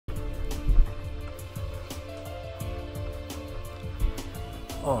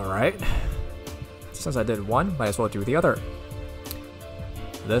Alright. Since I did one, might as well do the other.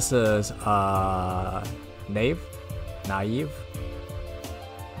 This is Naev. Naev.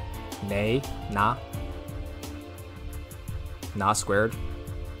 Na squared.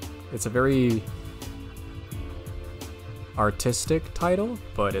 It's a very artistic title,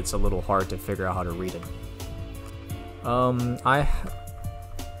 but it's a little hard to figure out how to read it. I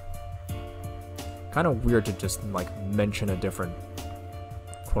kind of weird to just like mention a different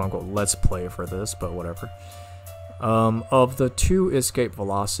quote-unquote let's play for this, but whatever. Of the two escape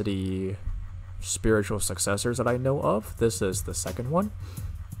velocity spiritual successors that I know of, this is the second one,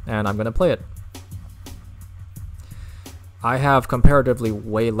 and I'm gonna play it. I have comparatively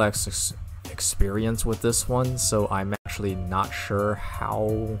way less experience with this one, so I'm actually not sure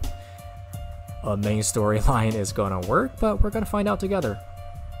how a main storyline is gonna work, but we're gonna find out together.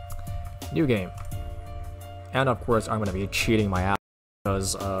 New game. And of course, I'm gonna be cheating my ass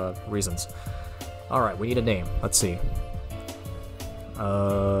because reasons. Alright, we need a name. Let's see.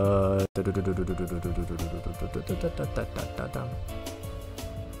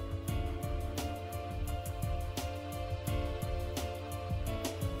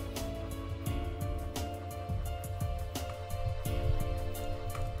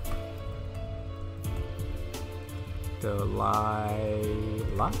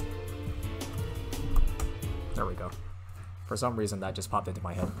 Delilah? There we go. For some reason that just popped into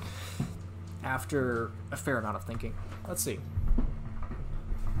my head after a fair amount of thinking. Let's see.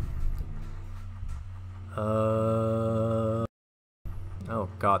 Oh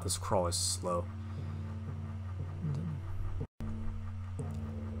god, this crawl is slow.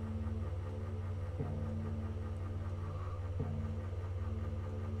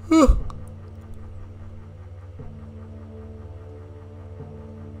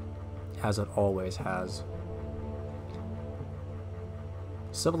 As it always has.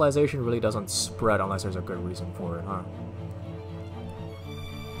 Civilization really doesn't spread unless there's a good reason for it, huh?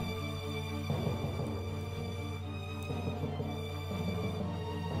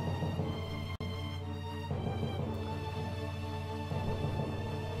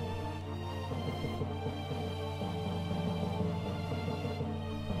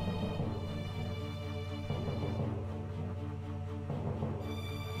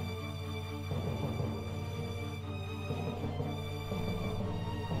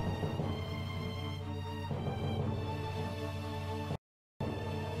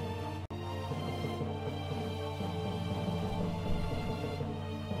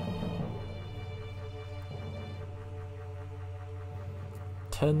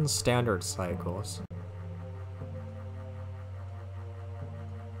 Standard cycles.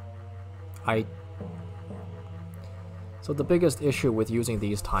 So the biggest issue with using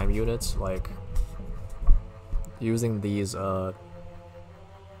these time units, like using these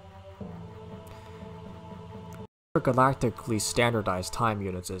galactically standardized time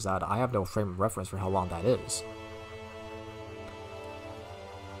units, is that I have no frame of reference for how long that is.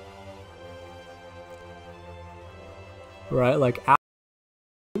 Right, like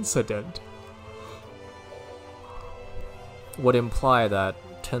incident would imply that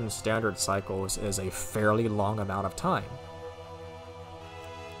 10 standard cycles is a fairly long amount of time.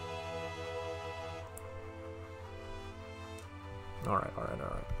 Alright.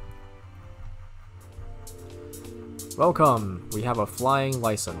 Welcome! We have a flying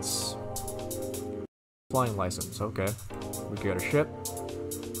license. Flying license, okay. We get a ship.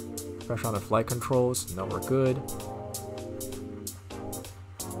 Fresh on the flight controls. No, we're good.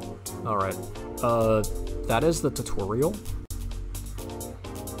 Alright, that is the tutorial.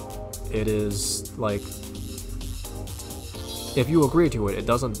 It is, like, if you agree to it, it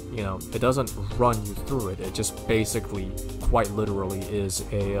doesn't, you know, it doesn't run you through it. It just basically, quite literally, is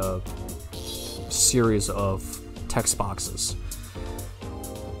a series of text boxes.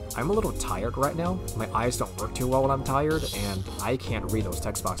 I'm a little tired right now. My eyes don't work too well when I'm tired, and I can't read those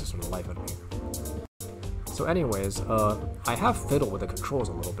text boxes for the life of me. So anyways, I have fiddled with the controls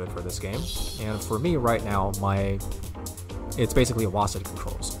a little bit for this game, and for me right now, it's basically WASD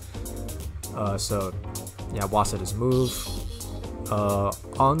controls. So yeah, WASD is move.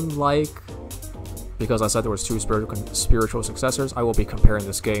 Unlike, because I said there was two spiritual successors, I will be comparing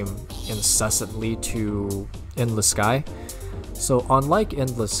this game incessantly to Endless Sky. So unlike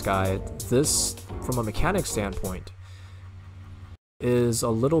Endless Sky, this, from a mechanic standpoint, is a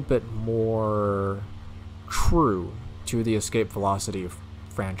little bit more true to the Escape Velocity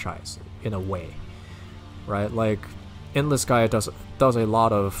franchise in a way, right? Like Endless Sky does a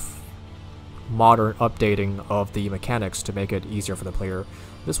lot of modern updating of the mechanics to make it easier for the player.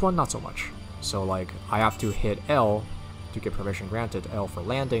 This one, not so much. So like I have to hit L to get permission granted, L for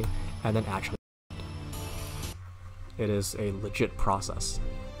landing, and then actually it is a legit process.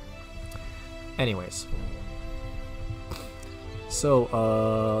 Anyways,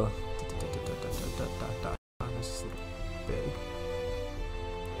 so this is big.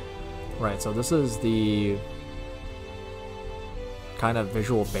 Right, so this is the kind of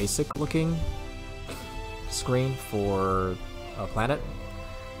Visual Basic looking screen for a planet.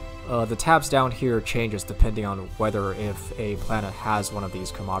 The tabs down here changes depending on whether if a planet has one of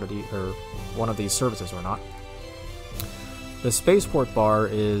these commodity or one of these services or not. The spaceport bar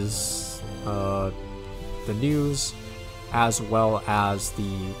is the news as well as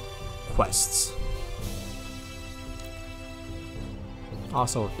the quests.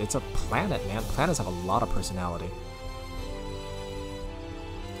 Also, it's a planet, man. Planets have a lot of personality.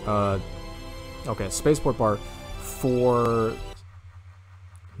 Okay, spaceport bar for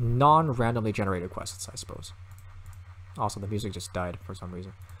non-randomly generated quests, I suppose. Also, the music just died for some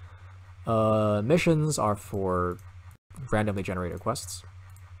reason. Missions are for randomly generated quests.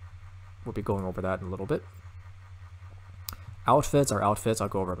 We'll be going over that in a little bit. Outfits are outfits, I'll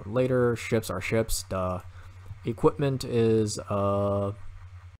go over them later. Ships are ships, duh. Equipment is, how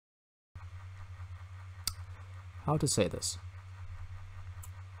to say this?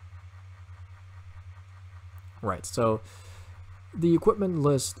 Right, so the equipment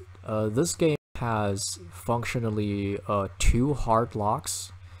list, this game has functionally 2 hard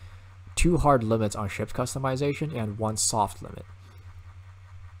locks, 2 hard limits on ships customization, and 1 soft limit.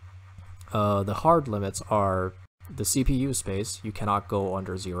 The hard limits are the CPU space, you cannot go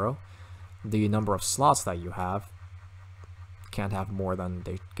under 0. The number of slots that you have, can't have more than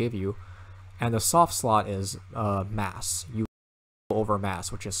they give you. And the soft slot is mass. You go over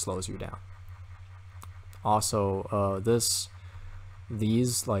mass, which just slows you down. Also,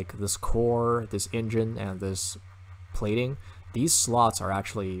 these, like this core, this engine, and this plating, these slots are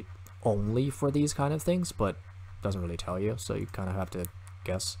actually only for these kind of things, but doesn't really tell you, so you kind of have to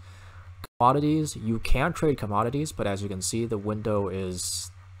guess. Commodities, you can trade commodities, but as you can see, the window is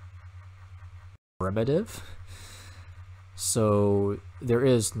primitive, so there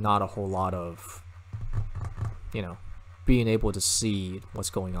is not a whole lot of, you know, being able to see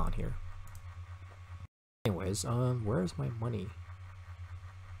what's going on here. Anyways, where's my money?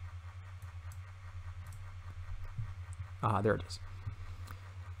 Ah, there it is.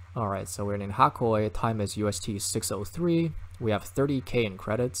 Alright, so we're in Hakoi, time is UST 603, we have 30k in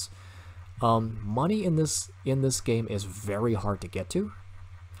credits. Money in this game is very hard to get to,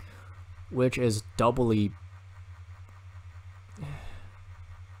 which is doubly...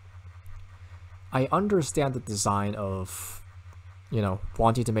 I understand the design of, you know,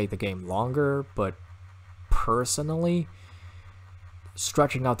 wanting to make the game longer, but personally,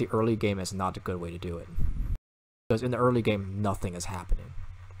 stretching out the early game is not a good way to do it. Because in the early game, nothing is happening.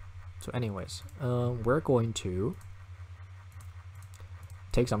 So anyways, we're going to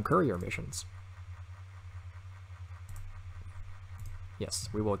take some courier missions. Yes,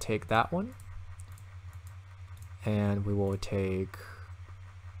 we will take that one. And we will take...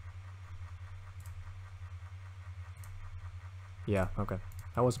 Yeah, okay.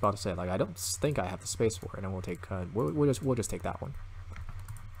 I was about to say, like, I don't think I have the space for it, and we'll take, we'll just take that one.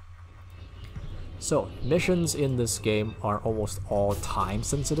 So, missions in this game are almost all time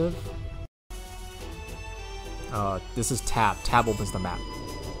sensitive. This is tab. Tab opens the map.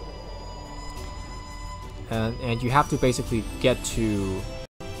 And you have to basically get to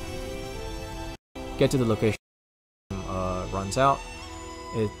the location runs out.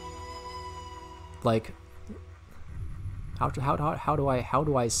 It, like, how do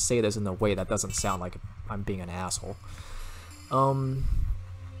I say this in a way that doesn't sound like I'm being an asshole?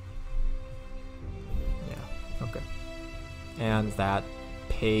 Yeah, okay. And that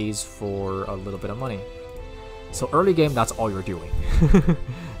pays for a little bit of money. So early game, that's all you're doing.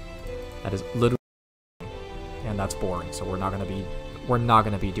 That is literally, and that's boring. So we're not gonna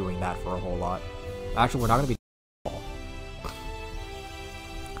be doing that for a whole lot. Actually, we're not gonna be.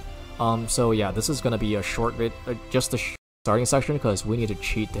 So yeah, this is gonna be a short bit, just a starting section, because we need to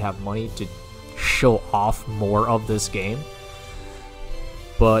cheat to have money to show off more of this game.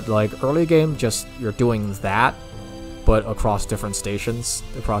 But like early game, just you're doing that, but across different stations,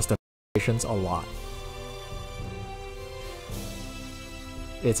 a lot.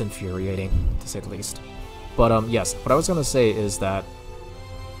 It's infuriating, to say the least. But yes, what I was gonna say is that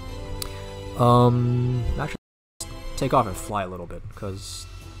actually take off and fly a little bit, because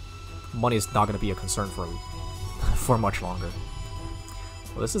money is not gonna be a concern for much longer.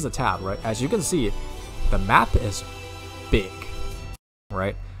 Well, this is a tab, right? As you can see, the map is big,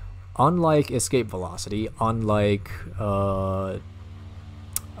 right? unlike escape velocity, unlike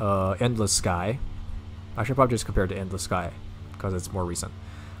Endless Sky, I should probably just compare it to Endless Sky because it's more recent.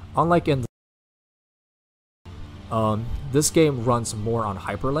 Unlike Endless, this game runs more on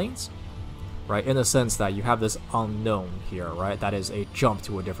hyperlanes, right? In the sense that you have this unknown here, right? That is a jump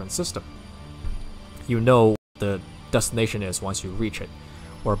to a different system. You know the destination is once you reach it,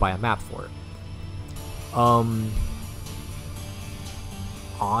 or buy a map for it.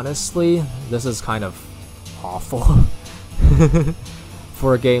 Honestly, this is kind of awful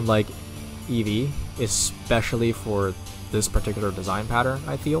for a game like Eevee, especially for this particular design pattern,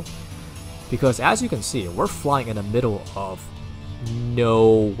 I feel. Because as you can see, we're flying in the middle of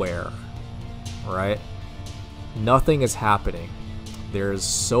nowhere, right? Nothing is happening. There's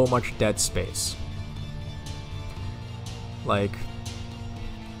so much dead space. Like,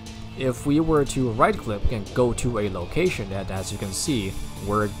 if we were to right click and go to a location that, as you can see,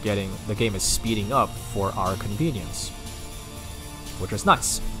 the game is speeding up for our convenience, which is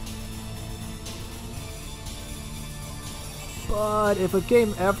nice. But if a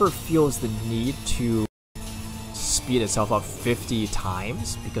game ever feels the need to speed itself up 50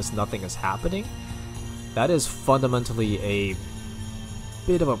 times because nothing is happening, that is fundamentally a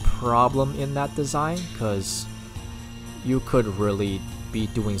bit of a problem in that design, because you could really be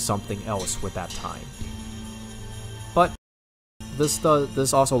doing something else with that time. But this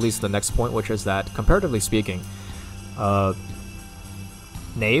also leads to the next point, which is that, comparatively speaking, Naev,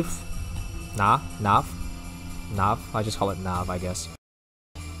 I just call it Nav, I guess.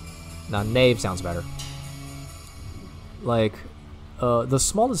 Now, Naev sounds better. Like, the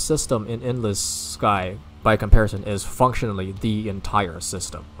smallest system in Endless Sky, by comparison, is functionally the entire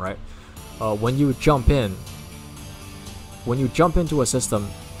system, right? When you jump into a system,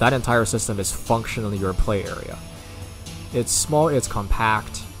 that entire system is functionally your play area. It's small, it's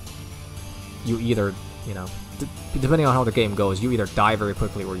compact. You either, depending on how the game goes, you either die very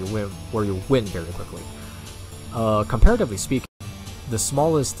quickly or you win very quickly. Comparatively speaking, the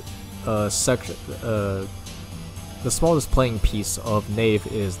smallest the smallest playing piece of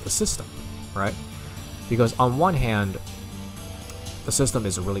Naev is the system, right? Because on one hand, the system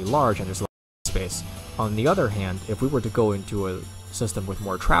is really large and there's a lot of space. On the other hand, if we were to go into a system with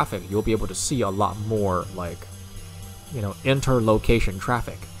more traffic, you'll be able to see a lot more, like, interlocation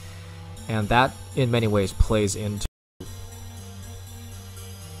traffic. And that, in many ways, plays into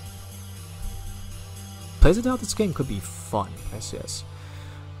how this game could be fun, I guess.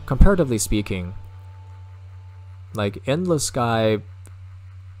 Comparatively speaking, like, Endless Sky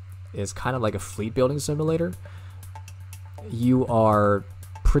is kind of like a fleet building simulator. You are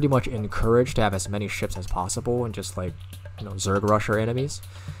pretty much encouraged to have as many ships as possible and just, like, Zerg rush your enemies.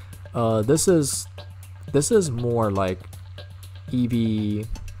 This is more like Eevee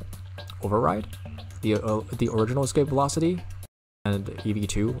Override, the original Escape Velocity, and Eevee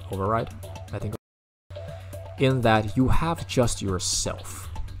 2 Override, I think, in that you have just yourself,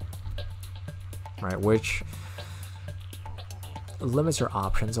 right? Which limits your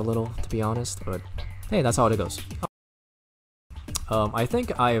options a little, to be honest, but hey, that's how it goes. I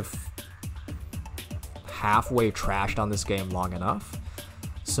think I've halfway trashed on this game long enough,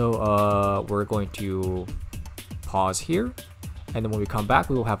 so we're going to pause here, and then when we come back,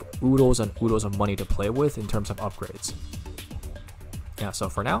 we will have oodles and oodles of money to play with in terms of upgrades. Yeah, so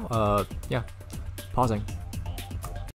for now, yeah, pausing.